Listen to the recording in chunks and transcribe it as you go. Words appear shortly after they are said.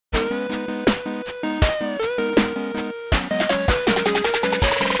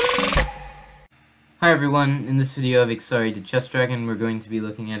Hi everyone, in this video of Accelerated Chess Dragon, we're going to be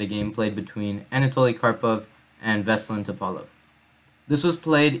looking at a game played between Anatoly Karpov and Veselin Topalov. This was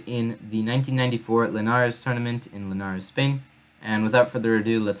played in the 1994 Linares tournament in Linares, Spain, and without further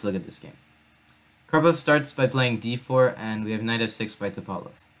ado, let's look at this game. Karpov starts by playing d4, and we have knight f6 by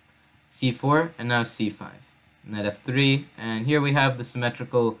Topalov. c4, and now c5. Knight f3, and here we have the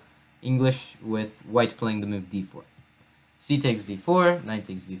symmetrical English with white playing the move d4. C takes d4, knight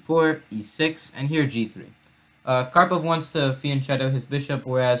takes d4, e6, and here g3. Karpov wants to fianchetto his bishop,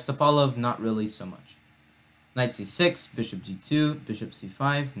 whereas Topalov not really so much. Knight c6, bishop g2, bishop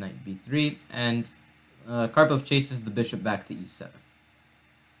c5, knight b3, and Karpov chases the bishop back to e7.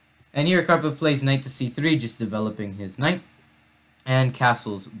 And here Karpov plays knight to c3, just developing his knight, and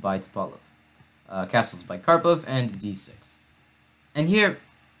castles by Topalov. Castles by Karpov, and d6. And here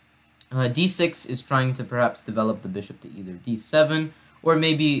d6 is trying to perhaps develop the bishop to either d7, or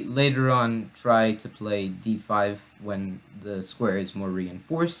maybe later on try to play d5 when the square is more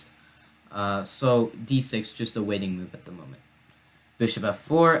reinforced. So d6, just a waiting move at the moment. Bishop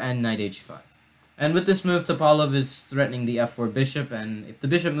f4 and knight h5. And with this move, Topalov is threatening the f4 bishop, and if the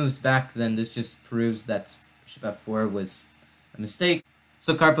bishop moves back, then this just proves that bishop f4 was a mistake.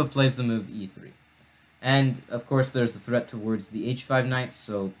 So Karpov plays the move e3. And, of course, there's the threat towards the h5 knight,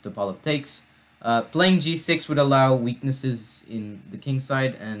 so Topalov takes. Playing g6 would allow weaknesses in the king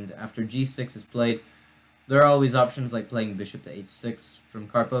side, and after g6 is played, there are always options like playing bishop to h6 from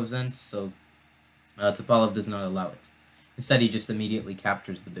Karpov's end, so Topalov does not allow it. Instead, he just immediately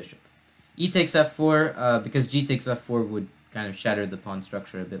captures the bishop. E takes f4, because g takes f4 would kind of shatter the pawn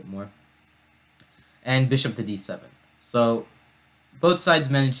structure a bit more. And bishop to d7. So both sides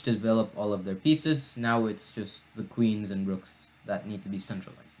managed to develop all of their pieces. Now it's just the queens and rooks that need to be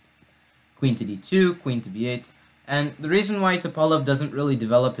centralized. Queen to d2, queen to b8. And the reason why Topalov doesn't really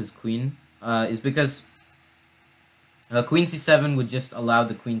develop his queen is because queen c7 would just allow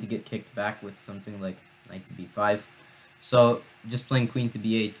the queen to get kicked back with something like knight to b5. So just playing queen to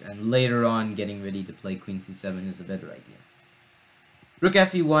b8 and later on getting ready to play queen c7 is a better idea. Rook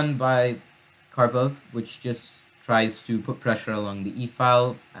fe1 by Karpov, which just tries to put pressure along the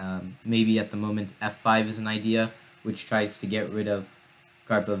e-file. Maybe at the moment f5 is an idea, which tries to get rid of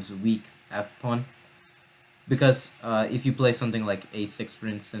Karpov's weak f-pawn. Because if you play something like a6, for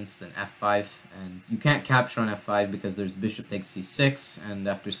instance, then f5, and you can't capture on f5 because there's bishop takes c6, and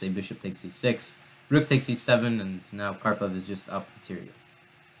after, say, bishop takes c6, rook takes e7, and now Karpov is just up material.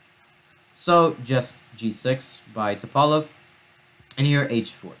 So just g6 by Topalov, and here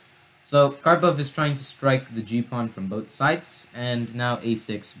h4. So Karpov is trying to strike the g-pawn from both sides, and now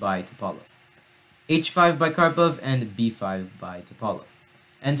a6 by Topalov. h5 by Karpov, and b5 by Topalov.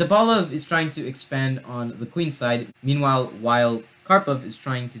 And Topalov is trying to expand on the queen side, meanwhile, while Karpov is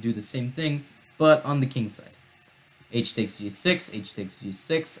trying to do the same thing, but on the king side. H takes g6, h takes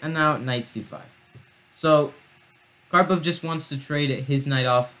g6, and now knight c5. So Karpov just wants to trade his knight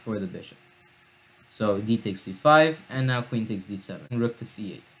off for the bishop. So d takes c5, and now queen takes d7, and rook to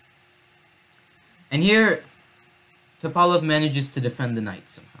c8. And here, Topalov manages to defend the knight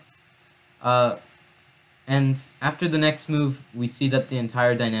somehow. And after the next move, we see that the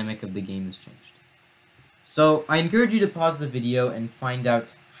entire dynamic of the game has changed. So I encourage you to pause the video and find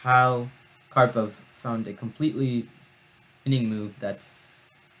out how Karpov found a completely winning move that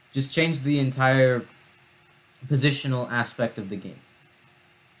just changed the entire positional aspect of the game.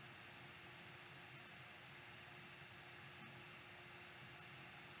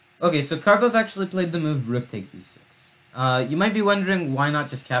 Okay, so Karpov actually played the move rook takes e6. You might be wondering why not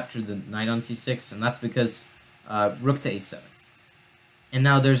just capture the knight on c6, and that's because rook to a7. And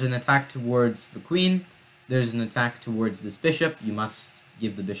now there's an attack towards the queen, there's an attack towards this bishop, you must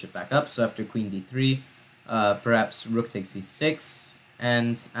give the bishop back up, so after queen d3, perhaps rook takes e6,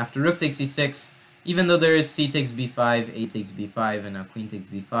 and after rook takes e6, even though there is c takes b5, a takes b5, and now queen takes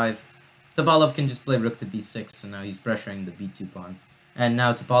b5, Topalov can just play rook to b6, and now he's pressuring the b2 pawn. And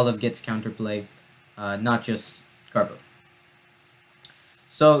now Topalov gets counterplay, not just Karpov.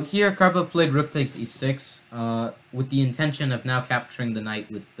 So here Karpov played rook takes e6 with the intention of now capturing the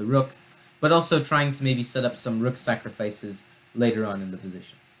knight with the rook, but also trying to maybe set up some rook sacrifices later on in the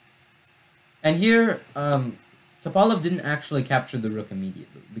position. And here Topalov didn't actually capture the rook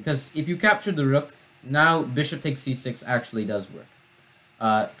immediately, because if you capture the rook, now bishop takes c6 actually does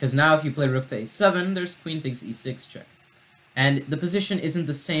work. Because now if you play rook to a7, there's queen takes e6 check. And the position isn't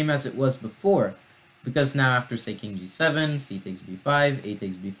the same as it was before, because now after, say, king g7, c takes b5, a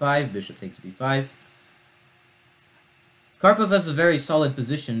takes b5, bishop takes b5, Karpov has a very solid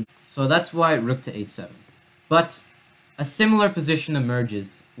position, so that's why rook to a7. But a similar position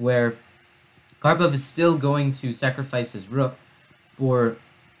emerges where Karpov is still going to sacrifice his rook for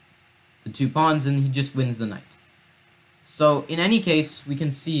the 2 pawns, and he just wins the knight. So in any case, we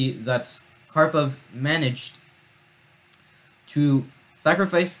can see that Karpov managed to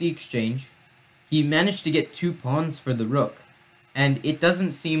sacrifice the exchange. He managed to get 2 pawns for the rook, and it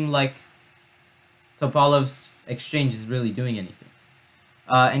doesn't seem like Topolov's exchange is really doing anything.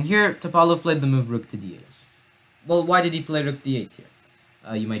 And here, Topolov played the move rook to d8. Well, why did he play rook d8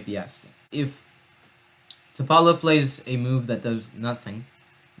 here? You might be asking. If Topolov plays a move that does nothing,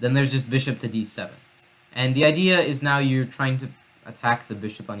 then there's just bishop to d7. And the idea is now you're trying to attack the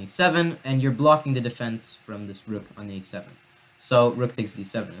bishop on e7, and you're blocking the defense from this rook on a7. So rook takes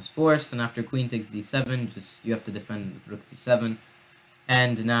d7 is forced, and after queen takes d7, you have to defend with rook c7.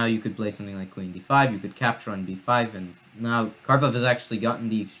 And now you could play something like queen d5, you could capture on b5, and now Karpov has actually gotten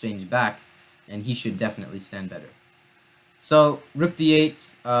the exchange back, and he should definitely stand better. So rook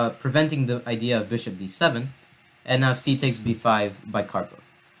d8, preventing the idea of bishop d7, and now c takes b5 by Karpov.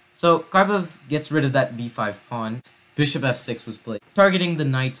 So Karpov gets rid of that b5 pawn, bishop f6 was played, targeting the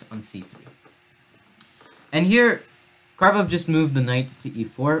knight on c3. And here, Karpov just moved the knight to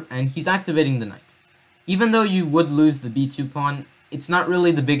e4, and he's activating the knight. Even though you would lose the b2 pawn, it's not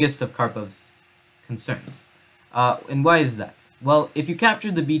really the biggest of Karpov's concerns. And why is that? Well, if you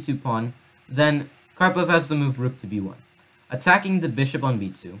capture the b2 pawn, then Karpov has the move rook to b1, attacking the bishop on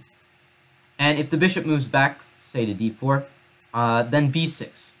b2. And if the bishop moves back, say to d4, then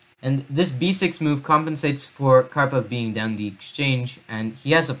b6. And this b6 move compensates for Karpov being down the exchange, and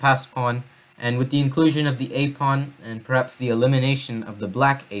he has a passed pawn, and with the inclusion of the a-pawn, and perhaps the elimination of the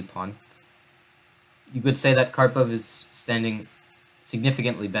black a-pawn, you could say that Karpov is standing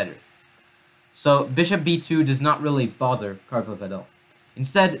significantly better. So bishop b2 does not really bother Karpov at all.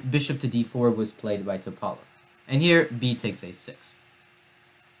 Instead, bishop to d4 was played by Topolov. And here, b takes a6.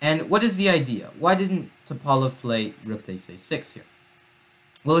 And what is the idea? Why didn't Topolov play rook takes a6 here?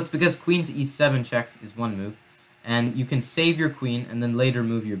 Well, it's because queen to e7 check is one move, and you can save your queen and then later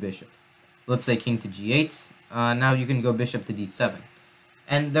move your bishop. Let's say king to g8, now you can go bishop to d7.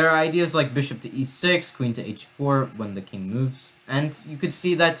 And there are ideas like bishop to e6, queen to h4 when the king moves, and you could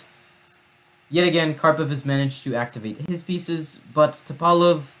see that, yet again, Karpov has managed to activate his pieces, but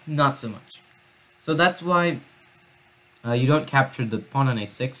Topolov, not so much. So that's why you don't capture the pawn on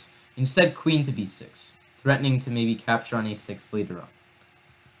a6, instead queen to b6, threatening to maybe capture on a6 later on.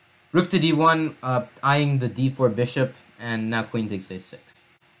 Rook to d1, eyeing the d4 bishop, and now queen takes a6.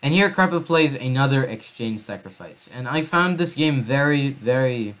 And here Karpov plays another exchange sacrifice, and I found this game very,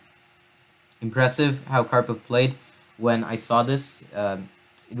 very impressive how Karpov played when I saw this.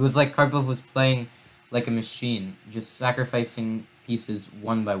 It was like Karpov was playing like a machine, just sacrificing pieces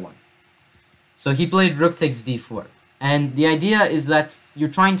one by one. So he played rook takes d4, and the idea is that you're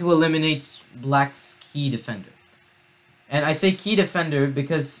trying to eliminate black's key defender. And I say key defender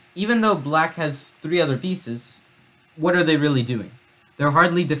because even though black has 3 other pieces, what are they really doing? They're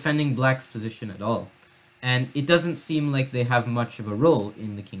hardly defending black's position at all, and it doesn't seem like they have much of a role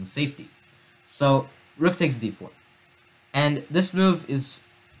in the king's safety. So rook takes d4, and this move is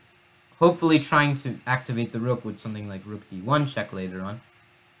hopefully trying to activate the rook with something like rook d1 check later on.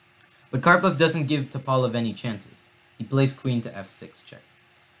 But Karpov doesn't give Topolov any chances. He plays queen to f6 check.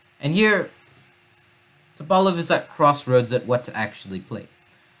 And here, Topolov is at crossroads at what to actually play.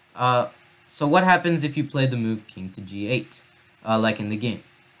 So what happens if you play the move king to g8, like in the game?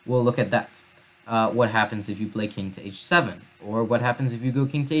 We'll look at that. What happens if you play king to h7? Or what happens if you go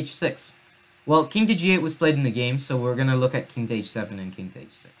king to h6? Well, king to g8 was played in the game, so we're going to look at king to h7 and king to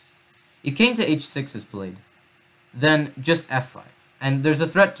h6. If king to h6 is played, then just f5. And there's a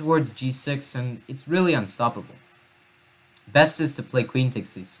threat towards g6, and it's really unstoppable. Best is to play queen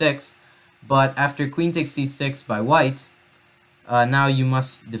takes c6, but after queen takes c6 by white, now you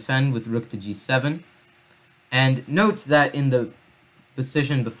must defend with rook to g7. And note that in the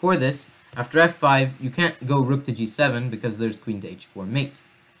position before this, after f5, you can't go rook to g7 because there's queen to h4 mate.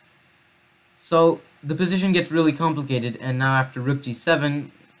 So the position gets really complicated, and now after rook g7,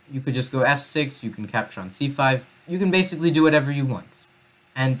 you could just go f6, you can capture on c5, you can basically do whatever you want.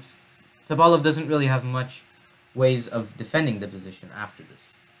 And Topolov doesn't really have much ways of defending the position after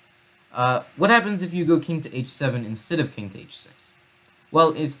this. What happens if you go king to h7 instead of king to h6?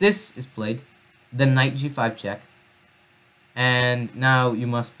 Well, if this is played, then knight g5 check, and now you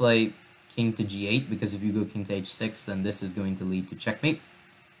must play king to g8, because if you go king to h6, then this is going to lead to checkmate.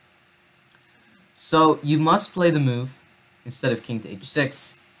 So you must play the move, instead of king to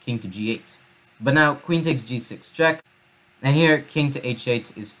h6, king to g8. But now queen takes g6 check, and here king to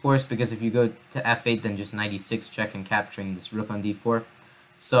h8 is forced, because if you go to f8, then just knight e6 check and capturing this rook on d4.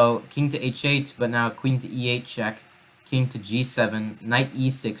 So king to h8, but now queen to e8 check, king to g7, knight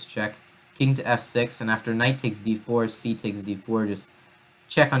e6 check, king to f6, and after knight takes d4, c takes d4, just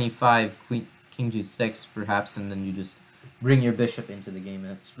check on e5, king g6 perhaps, and then you just bring your bishop into the game.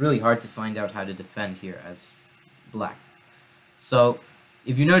 And it's really hard to find out how to defend here as black. So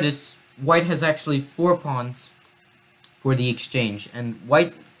if you notice, white has actually 4 pawns for the exchange, and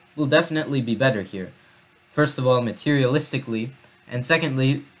white will definitely be better here. First of all, materialistically, and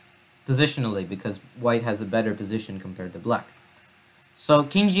secondly, positionally, because white has a better position compared to black. So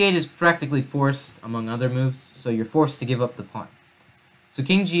king g8 is practically forced, among other moves, so you're forced to give up the pawn. So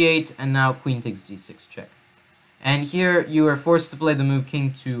king g8, and now queen takes g6 check. And here you are forced to play the move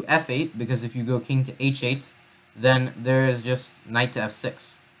king to f8, because if you go king to h8, then there is just knight to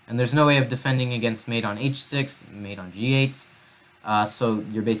f6. And there's no way of defending against mate on h6, mate on g8, so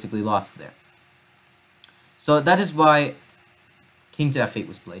you're basically lost there. So that is why king to f8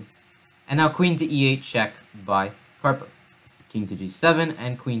 was played. And now queen to e8 check by Karpov. King to g7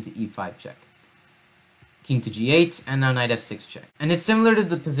 and queen to e5 check. King to g8 and now knight f6 check. And it's similar to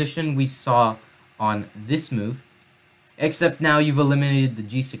the position we saw on this move, except now you've eliminated the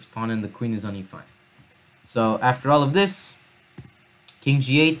g6 pawn and the queen is on e5. So after all of this, king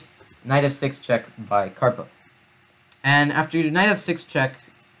g8, knight f6 check by Karpov. And after knight f6 check,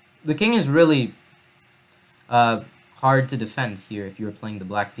 the king is really hard to defend here if you're playing the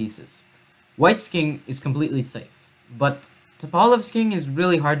black pieces. White's king is completely safe, but Topolov's king is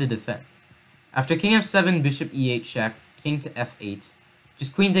really hard to defend. After king f7, bishop e8 check, king to f8,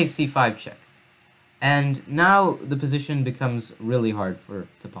 just queen takes c5 check. And now the position becomes really hard for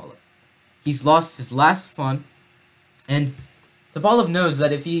Topolov. He's lost his last pawn, and Topolov knows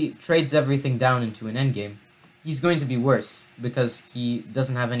that if he trades everything down into an endgame, he's going to be worse, because he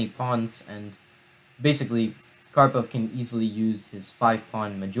doesn't have any pawns, and basically Karpov can easily use his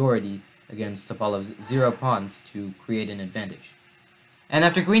 5-pawn majority against Topolov's 0 pawns to create an advantage. And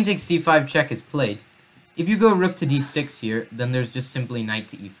after queen takes c5 check is played, if you go rook to d6 here, then there's just simply knight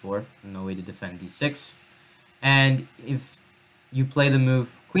to e4, no way to defend d6. And if you play the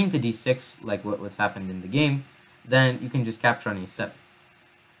move queen to d6, like what was happened in the game, then you can just capture on e7.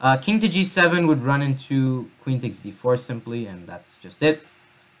 King to g7 would run into queen takes d4 simply, and that's just it.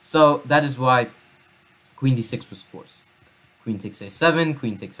 So that is why queen d6 was forced. Queen takes a7,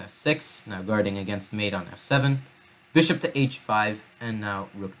 queen takes f6, now guarding against mate on f7, bishop to h5, and now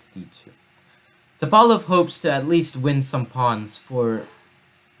rook to d2. Topolov hopes to at least win some pawns for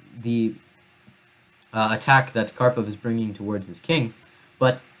the attack that Karpov is bringing towards his king,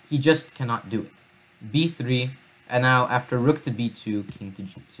 but he just cannot do it. b3, and now after rook to b2, king to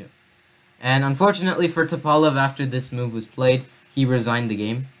g2. And unfortunately for Topolov, after this move was played, he resigned the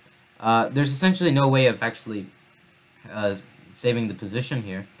game. There's essentially no way of actually saving the position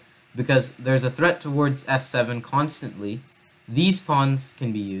here, because there's a threat towards f7 constantly. These pawns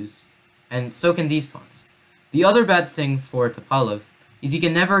can be used, and so can these pawns. The other bad thing for Topolov is he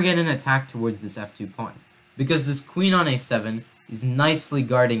can never get an attack towards this f2 pawn, because this queen on a7 is nicely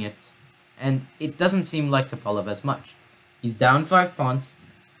guarding it, and it doesn't seem like Topolov as much. He's down 5 pawns.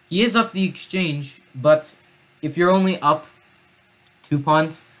 He is up the exchange, but if you're only up 2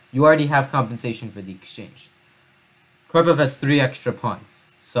 pawns, you already have compensation for the exchange. Karpov has 3 extra pawns,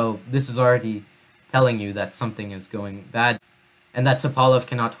 so this is already telling you that something is going bad, and that Topolov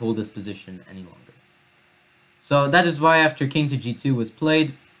cannot hold this position any longer. So that is why after king to g2 was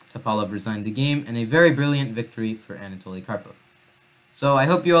played, Topolov resigned the game, and a very brilliant victory for Anatoly Karpov. So I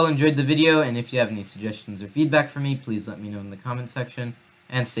hope you all enjoyed the video, and if you have any suggestions or feedback for me, please let me know in the comment section,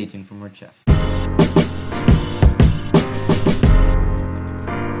 and stay tuned for more chess.